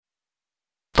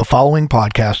The following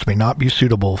podcast may not be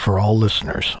suitable for all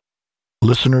listeners.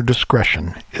 Listener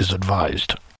discretion is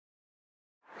advised.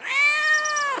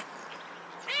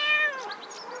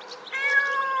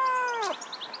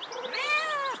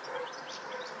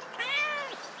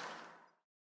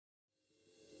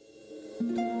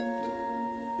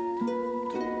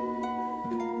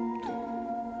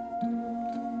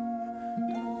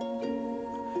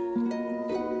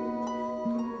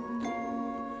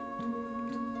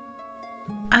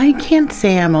 I can't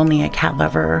say I'm only a cat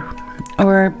lover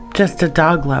or just a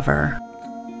dog lover.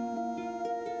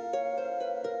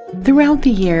 Throughout the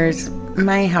years,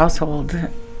 my household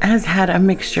has had a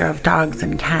mixture of dogs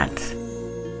and cats.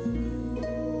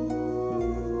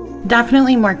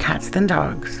 Definitely more cats than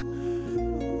dogs.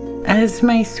 As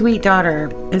my sweet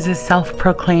daughter is a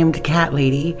self-proclaimed cat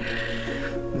lady,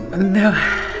 though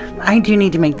I do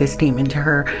need to make this statement to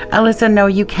her. Alyssa, no,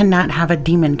 you cannot have a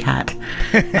demon cat.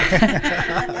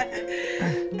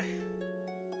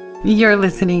 You're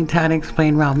listening to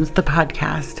Unexplained Realms, the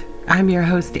podcast. I'm your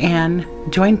host, Anne,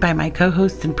 joined by my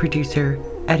co-host and producer,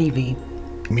 Eddie V.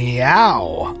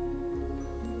 Meow!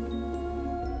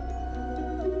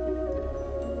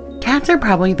 Cats are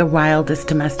probably the wildest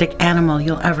domestic animal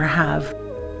you'll ever have.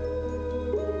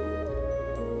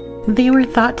 They were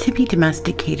thought to be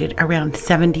domesticated around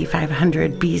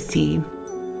 7500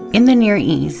 BC in the Near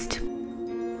East.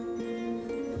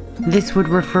 This would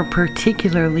refer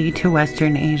particularly to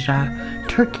Western Asia,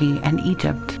 Turkey, and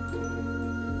Egypt.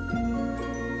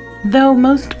 Though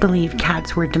most believe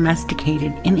cats were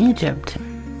domesticated in Egypt,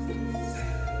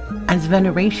 as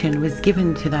veneration was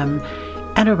given to them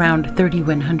at around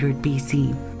 3100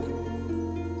 BC.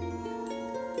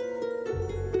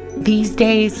 These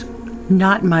days,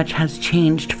 not much has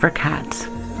changed for cats.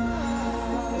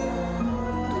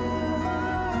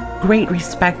 Great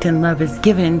respect and love is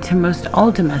given to most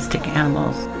all domestic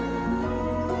animals,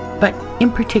 but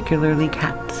in particularly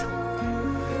cats.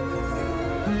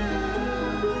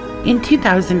 In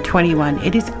 2021,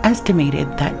 it is estimated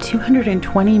that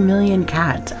 220 million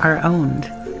cats are owned,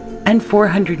 and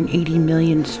 480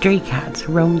 million stray cats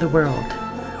roam the world.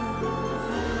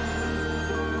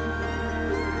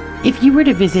 If you were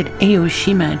to visit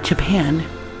Aoshima, Japan,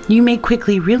 you may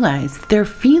quickly realize their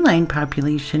feline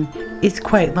population is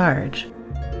quite large.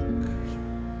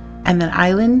 And that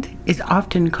island is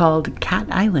often called Cat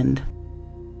Island.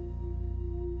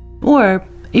 Or,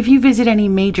 if you visit any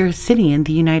major city in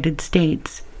the United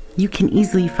States, you can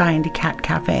easily find a cat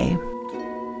cafe.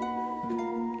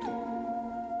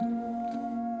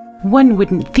 One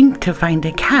wouldn't think to find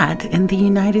a cat in the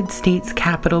United States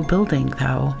Capitol building,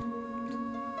 though.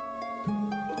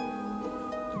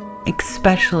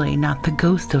 Especially not the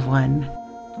ghost of one.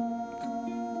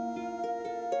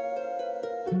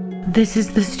 This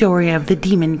is the story of the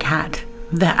demon cat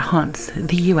that haunts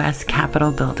the U.S.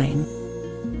 Capitol building.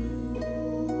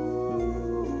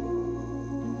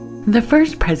 The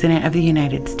first president of the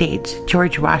United States,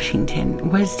 George Washington,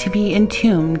 was to be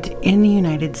entombed in the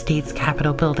United States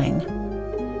Capitol building.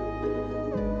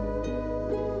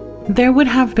 There would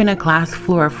have been a glass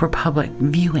floor for public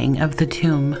viewing of the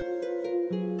tomb.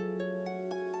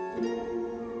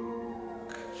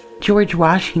 George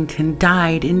Washington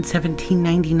died in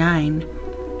 1799,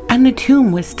 and the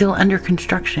tomb was still under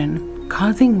construction,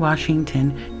 causing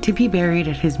Washington to be buried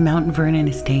at his Mount Vernon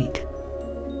estate.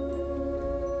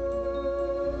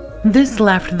 This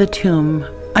left the tomb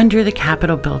under the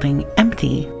Capitol building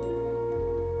empty.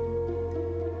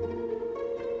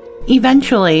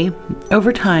 Eventually,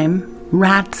 over time,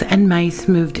 rats and mice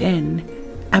moved in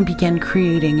and began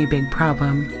creating a big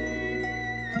problem.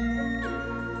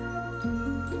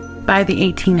 By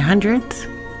the 1800s,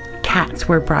 cats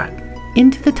were brought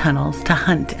into the tunnels to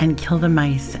hunt and kill the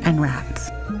mice and rats.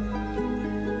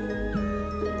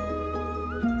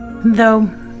 Though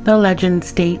the legend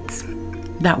states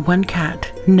that one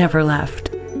cat never left.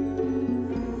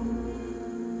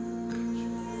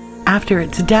 After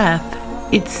its death,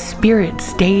 its spirit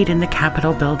stayed in the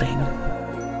Capitol building.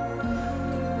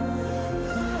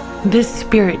 This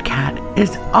spirit cat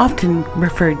is often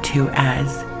referred to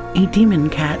as a demon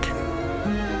cat.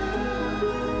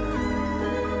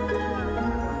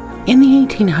 In the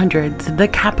 1800s, the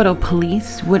Capitol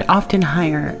Police would often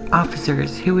hire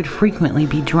officers who would frequently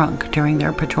be drunk during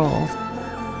their patrols.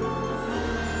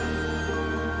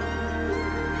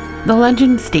 The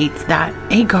legend states that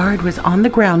a guard was on the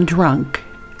ground drunk,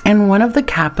 and one of the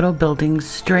Capitol building's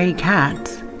stray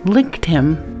cats licked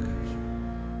him.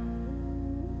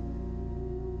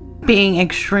 Being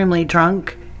extremely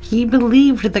drunk, he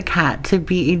believed the cat to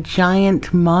be a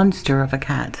giant monster of a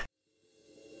cat.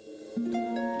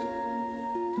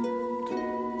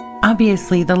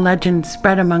 Obviously, the legend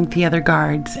spread among the other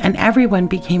guards, and everyone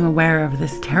became aware of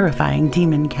this terrifying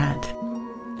demon cat.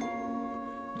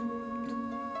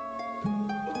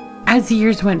 As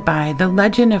years went by, the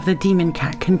legend of the demon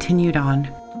cat continued on.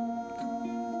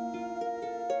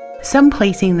 Some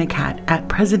placing the cat at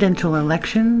presidential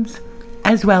elections,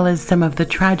 as well as some of the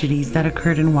tragedies that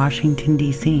occurred in Washington,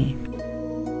 D.C.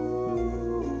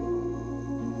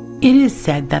 It is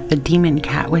said that the demon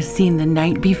cat was seen the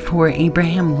night before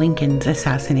Abraham Lincoln's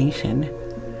assassination,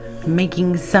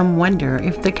 making some wonder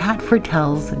if the cat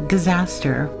foretells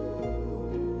disaster.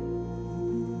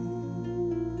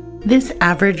 This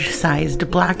average-sized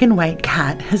black and white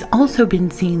cat has also been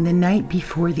seen the night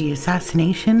before the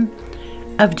assassination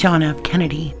of John F.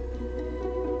 Kennedy,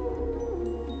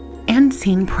 and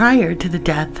seen prior to the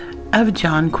death of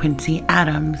John Quincy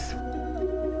Adams.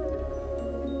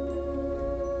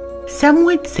 Some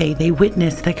would say they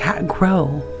witnessed the cat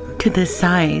grow to the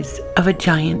size of a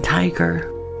giant tiger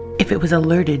if it was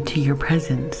alerted to your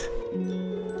presence.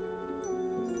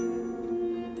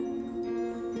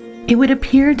 It would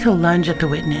appear to lunge at the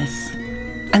witness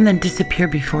and then disappear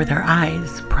before their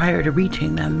eyes prior to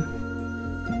reaching them.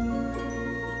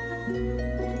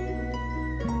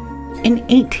 In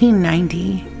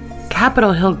 1890,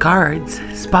 Capitol Hill guards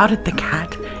spotted the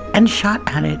cat and shot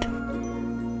at it.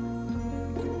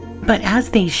 But as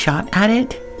they shot at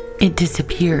it, it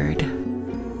disappeared.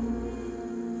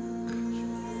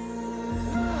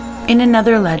 In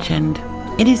another legend,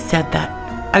 it is said that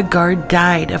a guard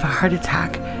died of a heart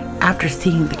attack after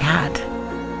seeing the cat.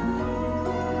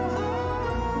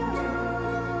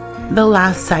 The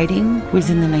last sighting was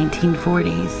in the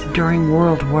 1940s during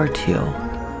World War II.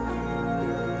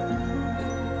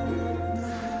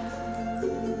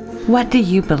 What do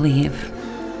you believe?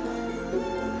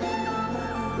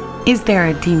 Is there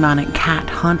a demonic cat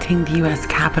haunting the U.S.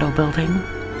 Capitol building?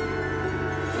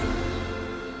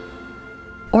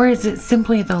 Or is it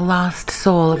simply the lost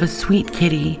soul of a sweet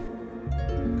kitty?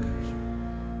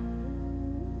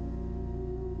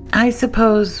 I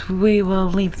suppose we will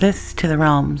leave this to the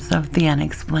realms of the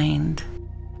unexplained.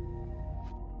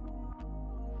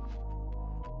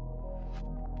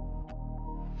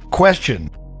 Question.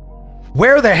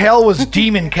 Where the hell was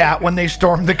Demon Cat when they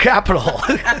stormed the Capitol?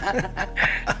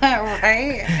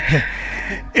 Right?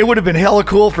 It would have been hella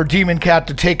cool for Demon Cat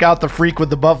to take out the freak with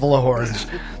the buffalo horns.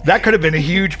 That could have been a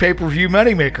huge pay-per-view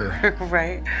moneymaker.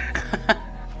 Right.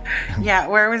 Yeah,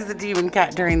 where was the demon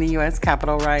cat during the U.S.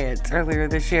 Capitol riots earlier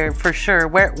this year? For sure.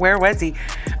 Where was he?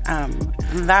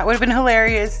 That would have been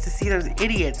hilarious to see those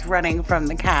idiots running from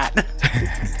the cat.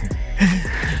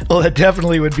 Well, that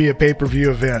definitely would be a pay-per-view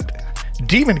event.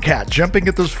 Demon Cat jumping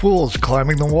at those fools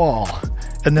climbing the wall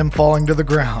and then falling to the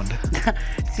ground.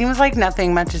 Seems like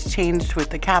nothing much has changed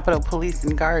with the Capitol Police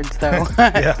and guards, though.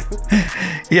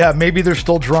 Yeah, maybe they're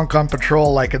still drunk on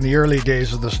patrol like in the early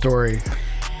days of the story.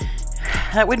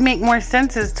 That would make more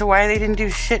sense as to why they didn't do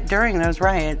shit during those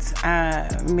riots.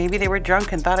 Maybe they were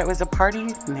drunk and thought it was a party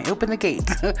and they opened the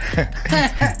gates.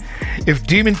 If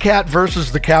Demon Cat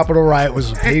versus the Capitol riot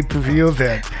was a pay-per-view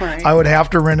event, right, I would have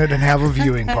to rent it and have a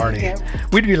viewing party. Yep.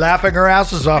 We'd be laughing our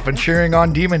asses off and cheering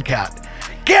on Demon Cat.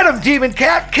 Get him, Demon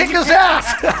Cat! Kick his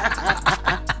ass!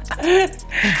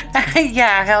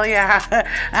 Yeah, hell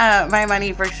yeah. My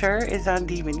money for sure is on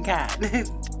Demon Cat.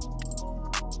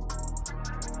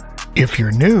 If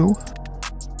you're new,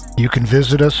 you can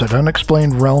visit us at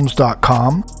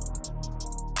unexplainedrealms.com,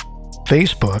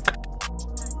 Facebook,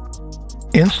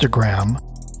 Instagram,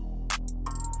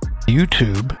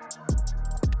 YouTube,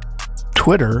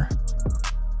 Twitter,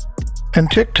 and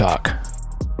TikTok.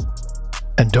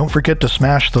 And don't forget to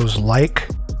smash those like,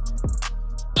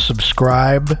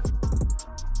 subscribe,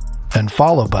 and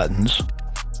follow buttons.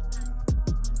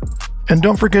 And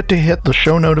don't forget to hit the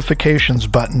show notifications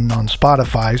button on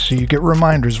Spotify so you get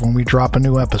reminders when we drop a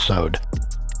new episode.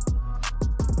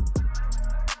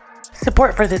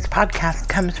 Support for this podcast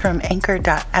comes from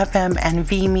Anchor.fm and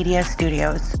V Media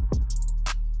Studios.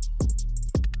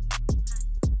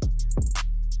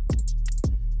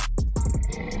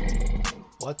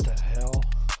 What the hell?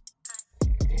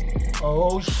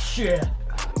 Oh shit!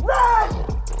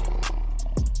 Run!